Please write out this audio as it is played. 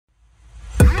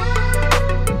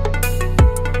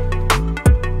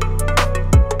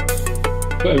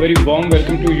So a very warm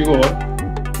welcome to you all.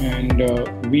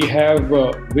 And we have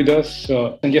with us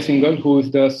Sanjay Singal, who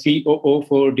is the COO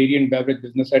for Dairy and Beverage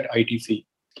Business at ITC.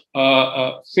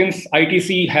 Since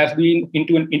ITC has been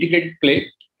into an integrated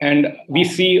play, and we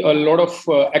see a lot of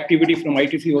activity from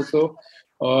ITC also,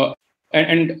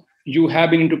 and you have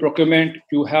been into procurement,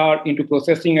 you are into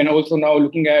processing, and also now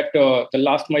looking at the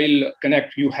last mile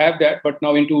connect. You have that, but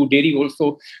now into dairy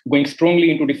also going strongly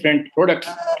into different products.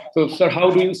 So, sir, how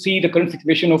do you see the current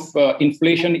situation of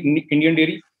inflation in Indian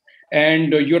dairy,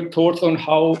 and your thoughts on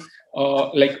how,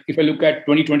 like, if I look at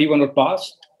 2021 or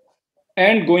past,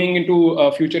 and going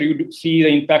into future, you see the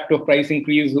impact of price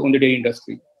increase on the dairy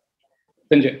industry?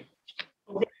 Sanjay.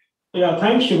 Okay. Yeah,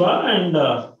 thanks, Shiva, and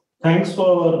thanks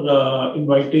for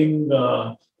inviting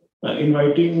from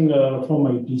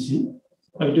ITC.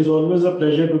 It is always a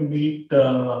pleasure to meet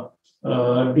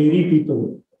dairy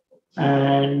people,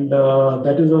 and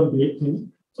that is a great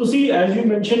thing. So, see, as you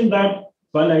mentioned that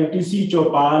while ITC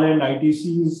Chopal and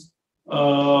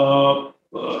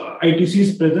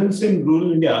ITC's presence in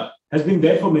rural India has been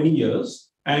there for many years,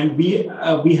 and we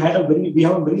have a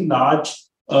very large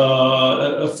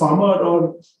farmer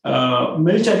or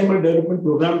milk animal development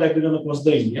program that we run across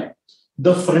the India.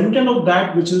 The front end of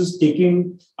that, which is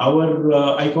taking our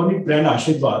iconic brand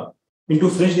Ashirwad into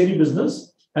fresh dairy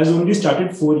business, has only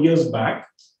started 4 years back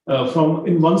from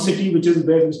in one city, which is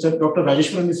where Mr. Dr.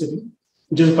 Rajeshwaran is sitting,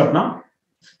 which is Patna,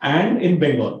 and in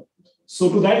Bengal. So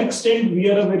to that extent, we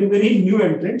are a very, very new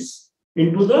entrants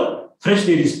into the fresh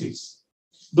dairy space.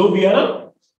 Though we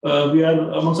are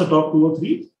amongst the top 2 or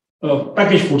 3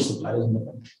 packaged food suppliers in the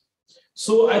country.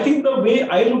 So I think the way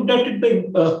I looked at it,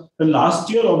 the last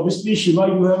year, obviously, Shiva,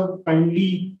 you have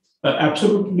kindly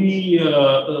absolutely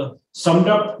summed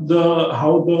up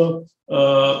how the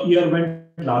year went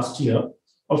last year.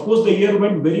 Of course, the year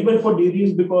went very well for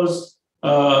dairies because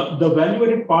the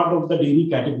value-added part of the dairy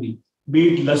category,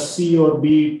 be it lassi or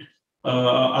be it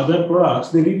other products,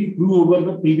 they really grew over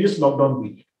the previous lockdown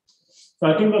period. So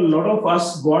I think a lot of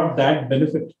us got that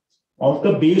benefit of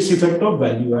the base effect of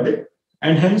value added,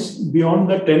 and hence beyond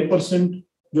the 10%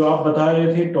 जो आप बता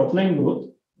रहे थे top line growth,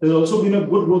 there's also been a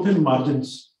good growth in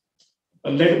margins,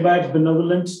 led by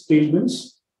benevolent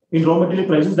tailwinds in raw material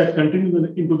prices that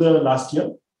continued into the last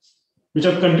year, which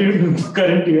have continued in the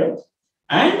current year,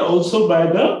 and also by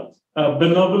the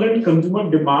benevolent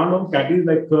consumer demand on categories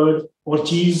like curd or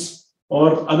cheese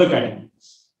or other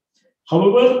categories.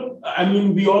 However, I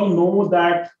mean, we all know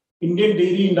that Indian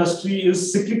dairy industry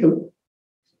is cyclical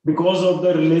because of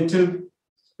the relative,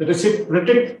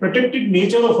 protected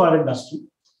nature of our industry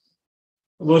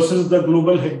versus the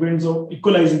global headwinds of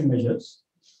equalizing measures.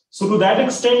 So to that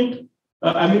extent,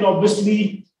 I mean,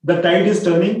 obviously, the tide is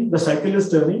turning, the cycle is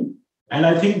turning. And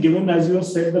I think given, as you have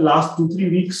said, the last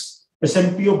 2-3 weeks,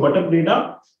 S&P of butter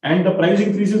data and the price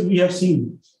increases we have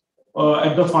seen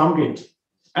at the farm gate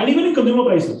and even in consumer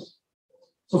prices.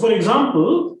 So for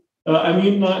example,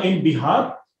 in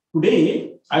Bihar today,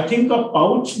 I think a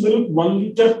pouch milk 1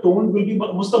 liter toned will be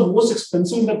almost the most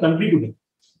expensive in the country today.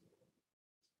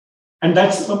 And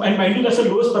mind you, that's the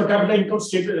lowest per capita income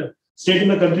state in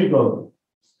the country probably.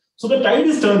 So the tide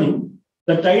is turning,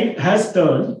 the tide has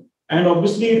turned, and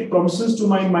obviously it promises to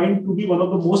my mind to be one of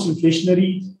the most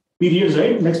inflationary periods,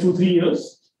 right? Next 2-3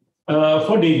 years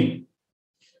for dairy.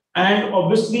 And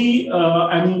obviously,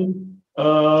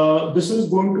 this is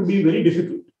going to be very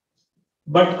difficult.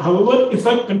 But however, if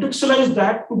I contextualize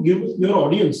that to give your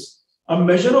audience a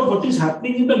measure of what is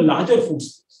happening in the larger food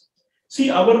space.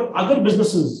 See, our other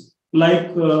businesses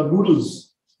like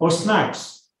noodles or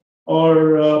snacks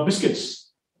or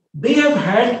biscuits, they have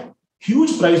had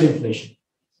huge price inflation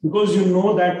because you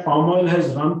know that palm oil has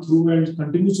run through and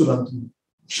continues to run through.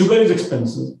 Sugar is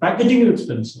expensive, packaging is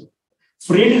expensive,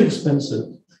 freight is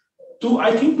expensive.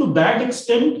 I think to that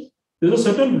extent, there's a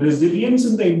certain resilience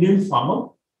in the Indian farmer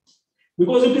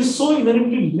because it is so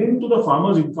inherently linked to the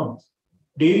farmer's income.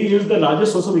 Dairy is the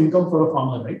largest source of income for a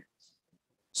farmer, right?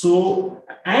 So,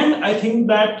 and I think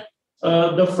that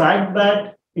the fact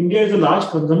that India is a large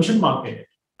consumption market,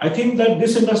 I think that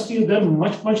this industry is done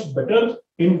much, much better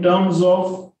in terms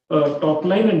of top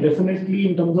line and definitely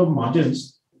in terms of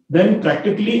margins than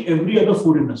practically every other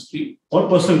food industry or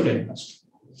personal care industry.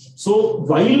 So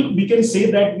while we can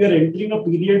say that we are entering a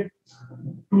period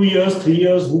 2 years, 3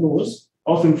 years, who knows,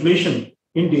 of inflation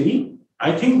in dairy,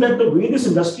 I think that the way this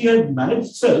industry has managed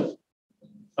itself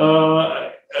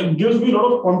gives me a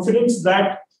lot of confidence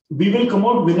that we will come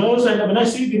out winners. And when I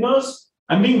say winners,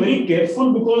 I'm being very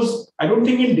careful because I don't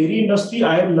think in dairy industry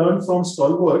I have learned from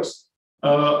stalwarts.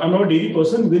 I'm not a dairy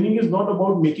person. Winning is not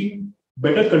about making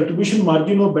better contribution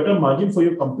margin or better margin for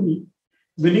your company.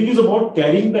 Winning is about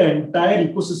carrying the entire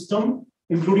ecosystem,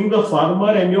 including the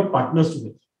farmer and your partners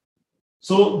together.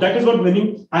 So that is what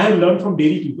winning I have learned from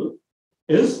dairy people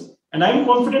is, and I'm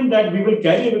confident that we will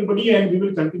carry everybody and we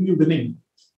will continue winning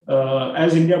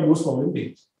as India moves forward.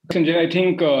 Sanjay, I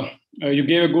think you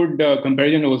gave a good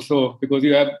comparison also because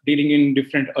you are dealing in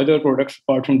different other products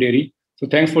apart from dairy. So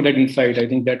thanks for that insight. I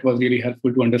think that was really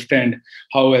helpful to understand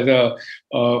how, as a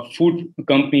food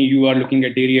company, you are looking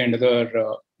at dairy and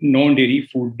other non-dairy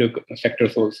food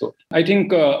sectors also. I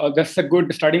think that's a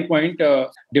good starting point.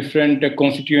 Different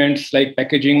constituents like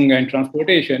packaging and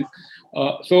transportation.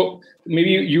 So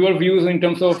maybe your views in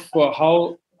terms of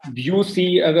how you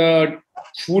see as a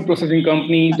food processing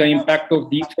company the impact of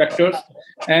these factors,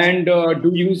 and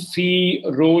do you see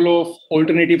role of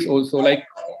alternatives also? Like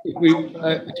if we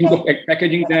think of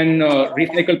packaging, then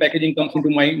recycled packaging comes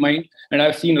into my mind, and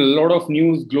I've seen a lot of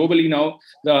news globally now.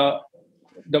 The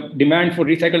demand for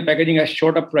recycled packaging has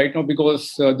shot up right now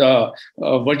because the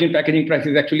virgin packaging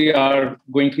prices actually are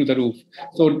going through the roof.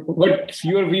 So what's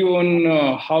your view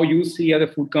on how you see as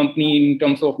a food company in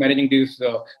terms of managing these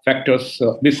factors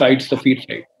besides the feed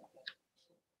side?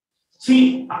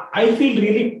 See, I feel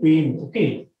really pain,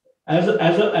 okay, as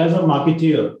a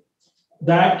marketeer,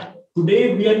 that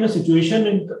today we are in a situation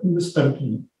in this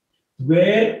country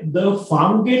where the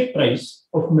farm gate price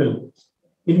of milk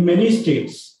in many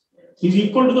states is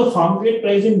equal to the farm gate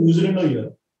price in New Zealand or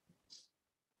Europe.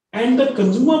 And the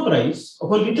consumer price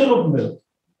of a liter of milk,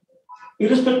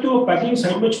 irrespective of packing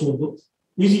size much more,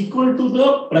 is equal to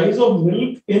the price of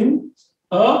milk in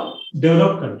a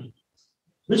developed country,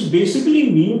 which basically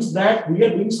means that we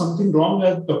are doing something wrong,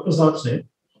 as Dr. Saab said,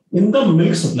 in the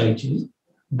milk supply chain,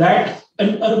 that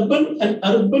an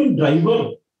urban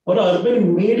driver or an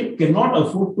urban maid cannot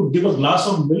afford to give a glass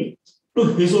of milk to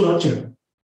his or her children.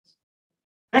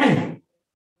 And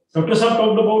Dr. Saab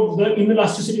talked about the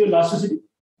inelasticity or elasticity.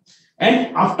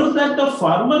 And after that, the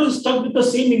farmer is stuck with the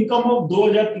same income of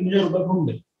 2,000-3,000 rupees from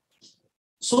milk.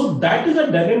 So that is a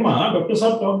dilemma. Dr.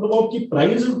 Saab talked about the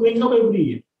price is going up every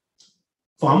year.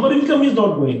 Farmer income is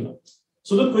not going up.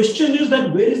 So the question is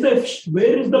that where is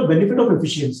the benefit of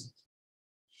efficiency?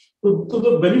 So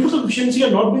the benefits of efficiency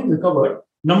are not being recovered.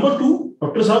 Number two,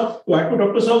 Dr. Saab, to add to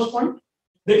Dr. Saab's point,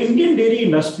 the Indian dairy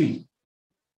industry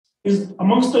is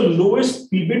amongst the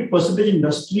lowest PBIT percentage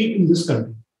industry in this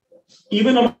country,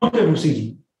 even among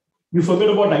FMCG. You forget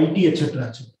about IT,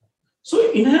 etc.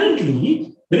 So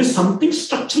inherently, there is something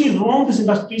structurally wrong. This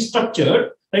industry is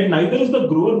structured, like neither is the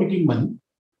grower making money,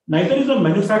 neither is the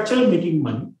manufacturer making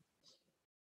money,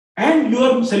 and you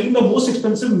are selling the most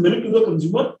expensive milk to the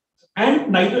consumer,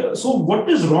 and neither. So what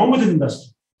is wrong with the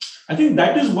industry? I think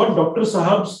that is what Dr.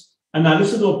 Sahab's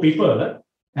analysis of paper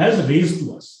has raised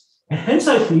to us. And hence,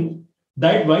 I feel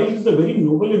that while it is a very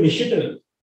noble initiative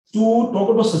to talk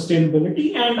about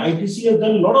sustainability, and ITC has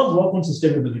done a lot of work on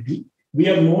sustainability, we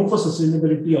are known for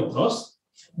sustainability across.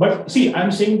 But see, I'm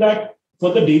saying that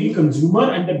for the dairy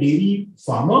consumer and the dairy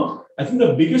farmer, I think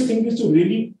the biggest thing is to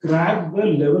really crack the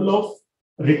level of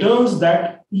returns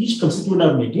that each constituent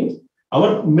are making.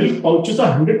 Our milk pouches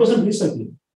are 100%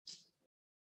 recycling.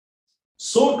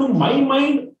 So to my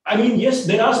mind, I mean, yes,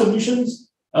 there are solutions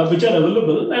which are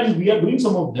available, and we are doing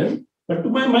some of them. But to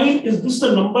my mind, is this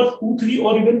the number 2, 3,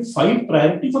 or even 5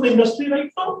 priority for the industry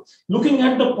right now? Looking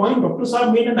at the point Dr.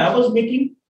 Saab made and I was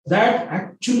making, that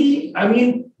actually, I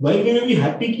mean, while we may be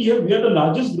happy here, we are the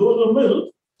largest growers of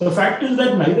milk. The fact is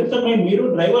that neither can my maid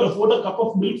or driver afford a cup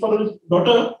of milk for his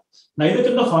daughter, neither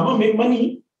can the farmer make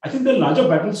money. I think there are larger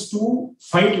battles to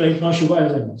fight right now, Shiva,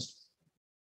 as I must.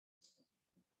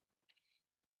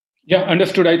 Yeah,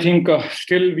 understood. I think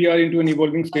still we are into an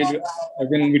evolving stage.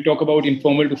 When we talk about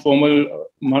informal to formal,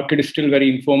 market is still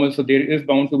very informal. So there is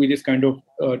bound to be this kind of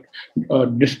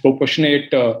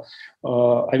disproportionate,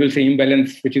 I will say,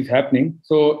 imbalance which is happening.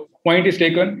 So point is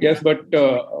taken, yes, but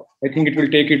I think it will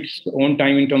take its own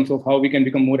time in terms of how we can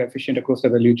become more efficient across the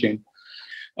value chain.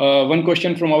 One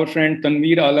question from our friend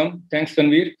Tanveer Alam. Thanks,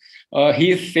 Tanveer.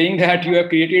 He is saying that you have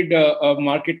created a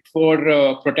market for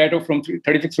potato from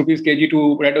 36 rupees kg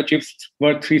to potato chips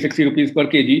worth 360 rupees per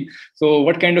kg. So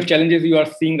what kind of challenges you are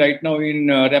seeing right now in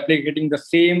replicating the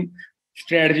same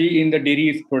strategy in the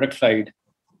dairy product side?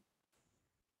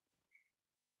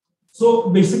 So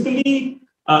basically,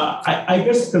 I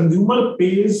guess consumer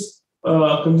pays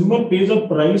a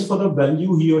price for the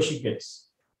value he or she gets.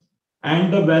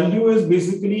 And the value is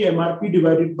basically MRP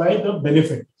divided by the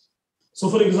benefit. So,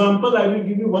 for example, I will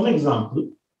give you one example.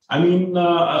 I mean,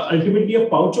 ultimately, a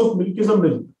pouch of milk is a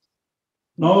milk.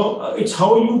 Now, it's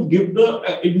how you give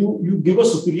you give a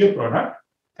superior product,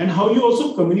 and how you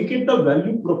also communicate the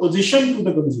value proposition to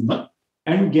the consumer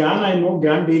And Gyan, I know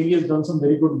Gyan Dairy has done some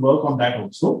very good work on that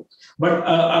also. But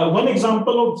one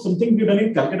example of something we've done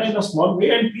in Calcutta in a small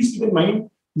way, and please keep in mind,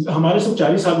 हमारे सब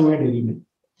 40 साल हुए हैं dairy में,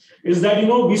 is that,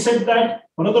 we said that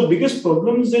one of the biggest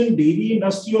problems in dairy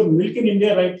industry or milk in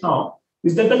India right now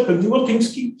is that the consumer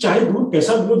thinks कि चाहे दूध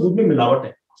कैसा भी हो, दूध में मिलावट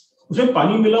है, उसमें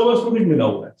पानी मिला हुआ है, उसमें कुछ मिला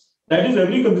हुआ है. That is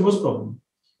every consumer's problem.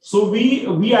 So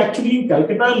we actually in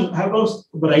Calcutta have a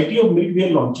variety of milk we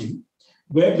are launching,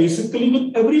 where basically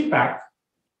with every pack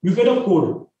you get a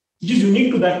code which is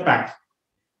unique to that pack,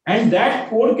 and that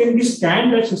code can be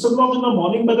scanned at 6 o'clock in the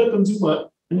morning by the consumer,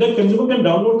 and the consumer can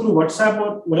download through WhatsApp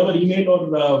or whatever email or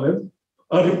web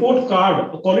a report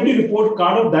card, a quality report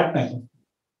card of that pack,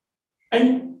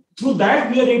 and through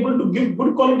that we are able to give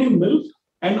good quality milk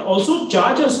and also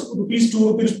charge us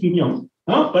 ₹2 premium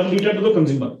per liter to the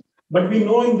consumer. But we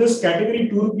know in this category,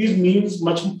 ₹2 means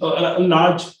much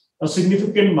a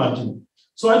significant margin.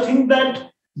 So I think that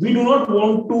we do not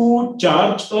want to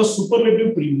charge a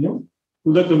superlative premium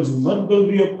to the consumer,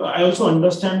 because I also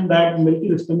understand that milk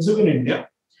is expensive in India.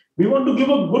 We want to give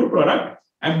a good product,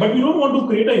 but we don't want to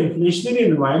create an inflationary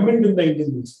environment in the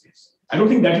Indian milk space. I don't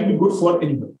think that will be good for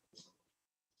anybody.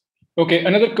 Okay,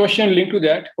 another question linked to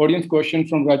that, audience question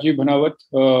from Rajiv Bhanawat.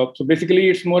 So basically,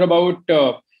 it's more about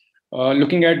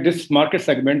looking at this market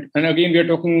segment. And again, we are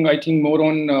talking, I think, more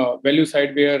on value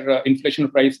side where inflation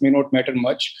price may not matter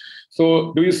much.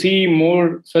 So do you see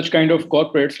more such kind of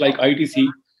corporates like ITC,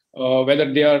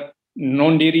 whether they are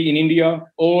non-dairy in India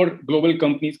or global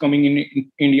companies coming in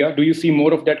India? Do you see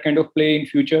more of that kind of play in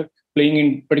future, playing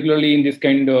in particularly in this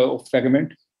kind of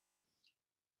segment?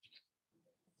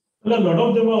 Well, a lot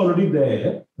of them are already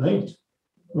there, right?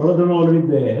 A lot of them are already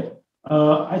there.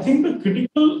 I think the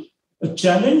critical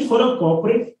challenge for a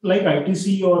corporate like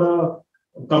ITC or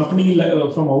a company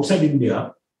from outside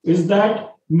India is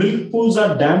that milk pools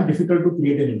are damn difficult to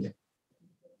create in India.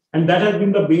 And that has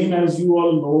been the bane, as you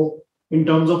all know, in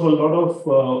terms of a lot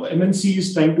of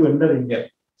MNCs trying to enter India.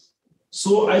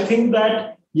 So I think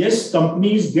that, yes,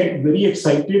 companies get very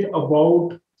excited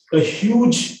about a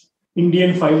huge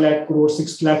Indian 5 lakh crore,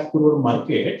 6 lakh crore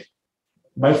market.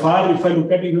 By far, if I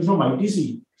look at even from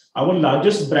ITC, our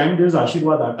largest brand is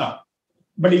Ashirwad Atta,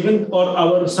 but even or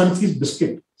our Sunfeast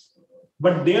biscuit.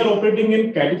 But they are operating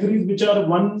in categories which are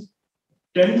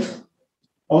 1/10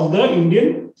 of the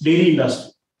Indian dairy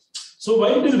industry. So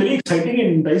while it is very exciting and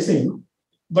enticing,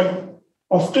 but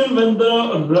often when the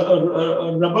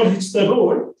rubber hits the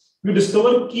road, we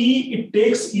discover that it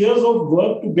takes years of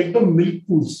work to get the milk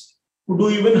pools to do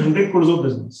even 100 crores of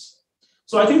business.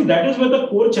 So I think that is where the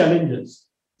core challenge is.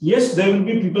 Yes, there will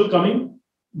be people coming.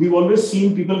 We've always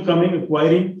seen people coming,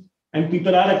 acquiring, and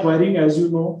people are acquiring, as you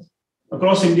know,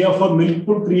 across India for milk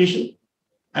pool creation,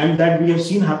 and that we have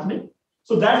seen happening.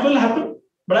 So that will happen.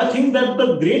 But I think that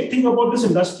the great thing about this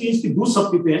industry is that दूध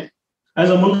सब पीते हैं. As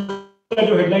Amul का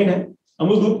जो headline है,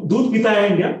 Amul दूध पीता है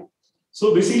India.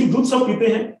 So basically दूध सब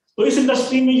पीते हैं. तो इस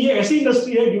इंडस्ट्री में ये ऐसी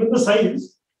इंडस्ट्री है, given the size,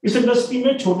 इस इंडस्ट्री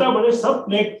में छोटा बड़े सब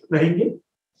प्लेयर रहेंगे.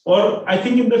 और I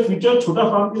think in the future छोटा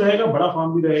फार्म भी रहेगा, बड़ा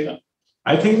फार्म भी रहेगा.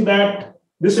 I think that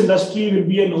this industry will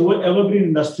be an evergreen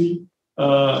industry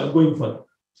going forward.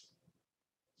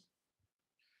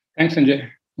 Thanks, Sanjay.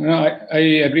 I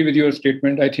agree with your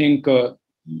statement. I think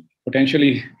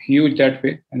potentially huge that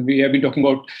way. And we have been talking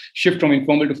about shift from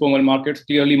informal to formal markets.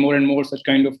 Clearly, more and more such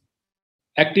kind of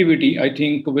activity, I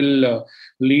think, will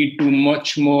lead to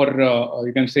much more,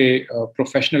 you can say,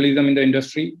 professionalism in the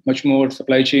industry, much more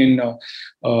supply chain,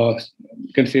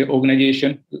 you can say,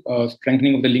 organization,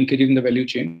 strengthening of the linkages in the value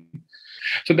chain.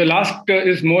 So the last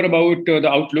is more about the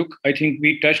outlook. I think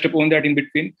we touched upon that in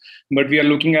between, but we are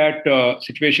looking at a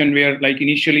situation where, like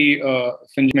initially,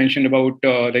 Sanjay mentioned about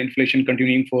the inflation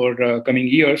continuing for coming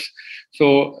years.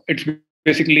 So it's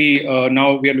basically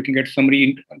now we are looking at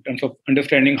summary in terms of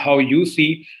understanding how you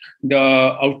see the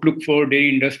outlook for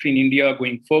dairy industry in India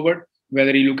going forward,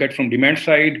 whether you look at from demand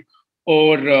side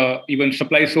or even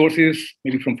supply sources,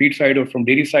 maybe from feed side or from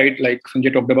dairy side, like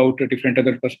Sanjay talked about different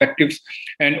other perspectives.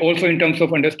 And also in terms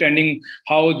of understanding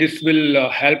how this will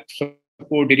help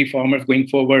support dairy farmers going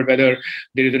forward, whether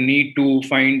there is a need to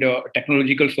find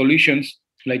technological solutions,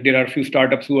 like there are a few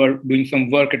startups who are doing some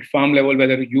work at farm level,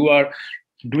 whether you are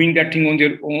doing that thing on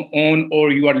their own,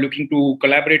 or you are looking to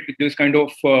collaborate with this kind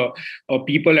of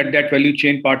people at that value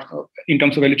chain part in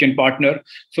terms of value chain partner.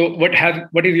 So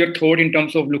what is your thought in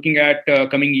terms of looking at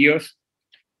coming years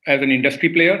as an industry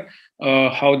player,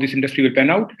 how this industry will pan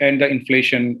out, and the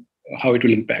inflation, how it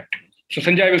will impact? So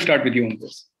Sanjay, I will start with you on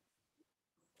this.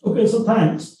 Okay, so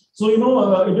thanks. So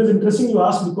it is interesting you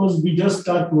ask, because we just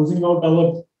start closing out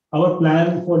our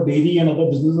plan for dairy and other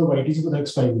business of ITC for the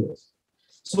next 5 years.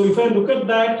 So if I look at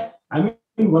that, I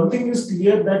mean, one thing is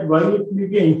clear that while it may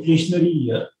be an inflationary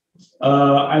year, it's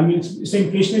an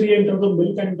inflationary year in terms of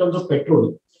milk and in terms of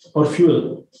petrol or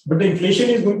fuel, but the inflation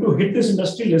is going to hit this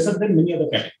industry lesser than many other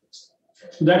categories.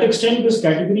 To that extent, this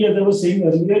category, as I was saying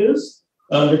earlier, is,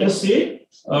 let us say,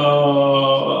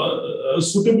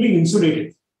 suitably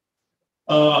insulated.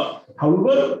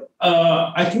 However,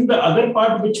 I think the other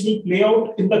part which will play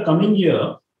out in the coming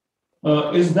year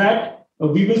is that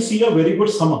we will see a very good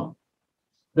summer.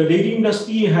 The dairy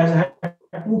industry has had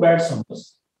 2 bad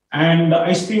summers, and the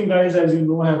ice cream guys, as you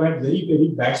know, have had very, very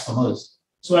bad summers.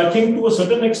 So I think to a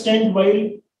certain extent,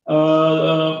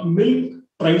 while milk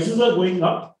prices are going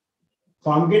up,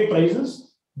 farm gate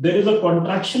prices, there is a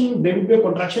contraction. There will be a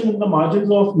contraction in the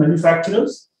margins of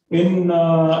manufacturers in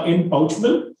pouch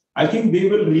milk. I think they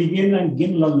will regain and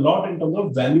gain a lot in terms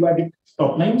of value-added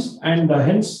top lines, and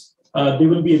hence they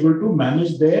will be able to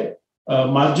manage their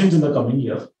margins in the coming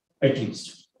year, at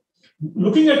least.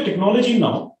 Looking at technology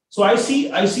now, so I see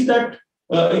that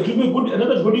it will be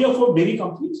another good year for dairy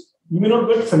companies. You may not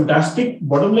get fantastic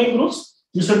bottom line growth.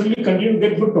 You certainly continue to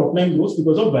get good top line growth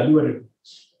because of value-added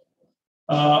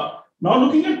growth. Now,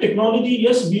 looking at technology,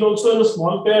 yes, we also as a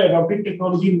small player adopting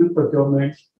technology in milk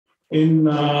procurement, in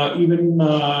even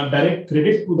direct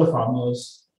credit to the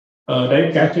farmers,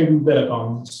 direct cash credit to their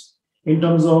accounts. In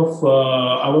terms of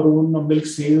our own milk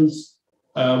sales,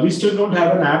 we still don't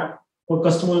have an app for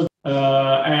customers,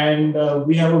 and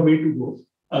we have a way to go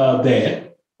there.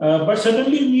 But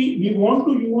certainly we want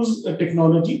to use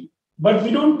technology, but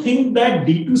we don't think that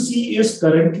D2C is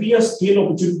currently a scale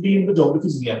opportunity in the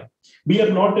geographies we are. We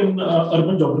are not in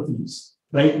urban geographies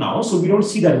right now, so we don't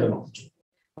see that as an opportunity.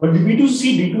 But we do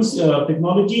see D2C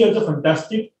technology as a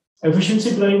fantastic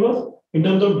efficiency driver in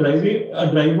terms of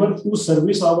a driver to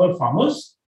service our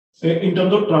farmers, in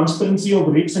terms of transparency of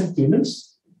rates and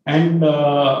payments, and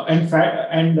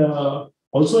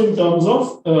also in terms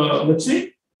of let's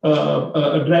say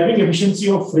driving efficiency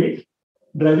of freight,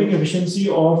 driving efficiency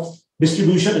of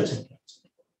distribution, etc.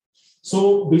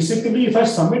 So basically, if I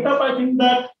sum it up, I think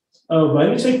that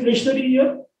while it's an inflationary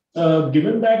year,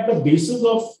 given that the basis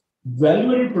of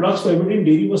value-added products for everyday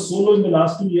dairy was so low in the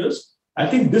last 2 years, I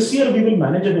think this year we will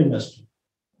manage an industry.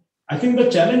 I think the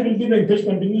challenge will be the inflation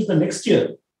continues the next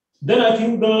year. Then I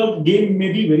think the game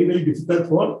may be very, very difficult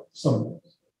for some.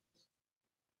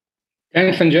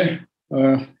 Thanks, Sanjay.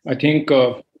 I think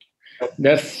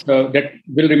that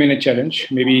will remain a challenge.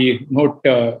 Maybe not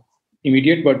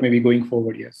immediate, but maybe going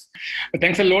forward, yes.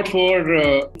 Thanks a lot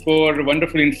for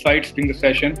wonderful insights during the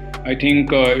session. I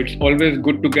think it's always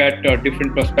good to get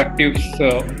different perspectives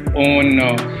on,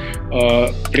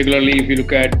 particularly if you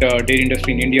look at dairy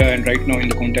industry in India and right now in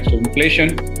the context of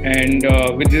inflation. And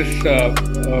with this,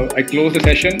 I close the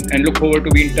session and look forward to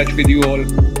be in touch with you all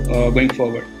going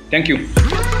forward. Thank you.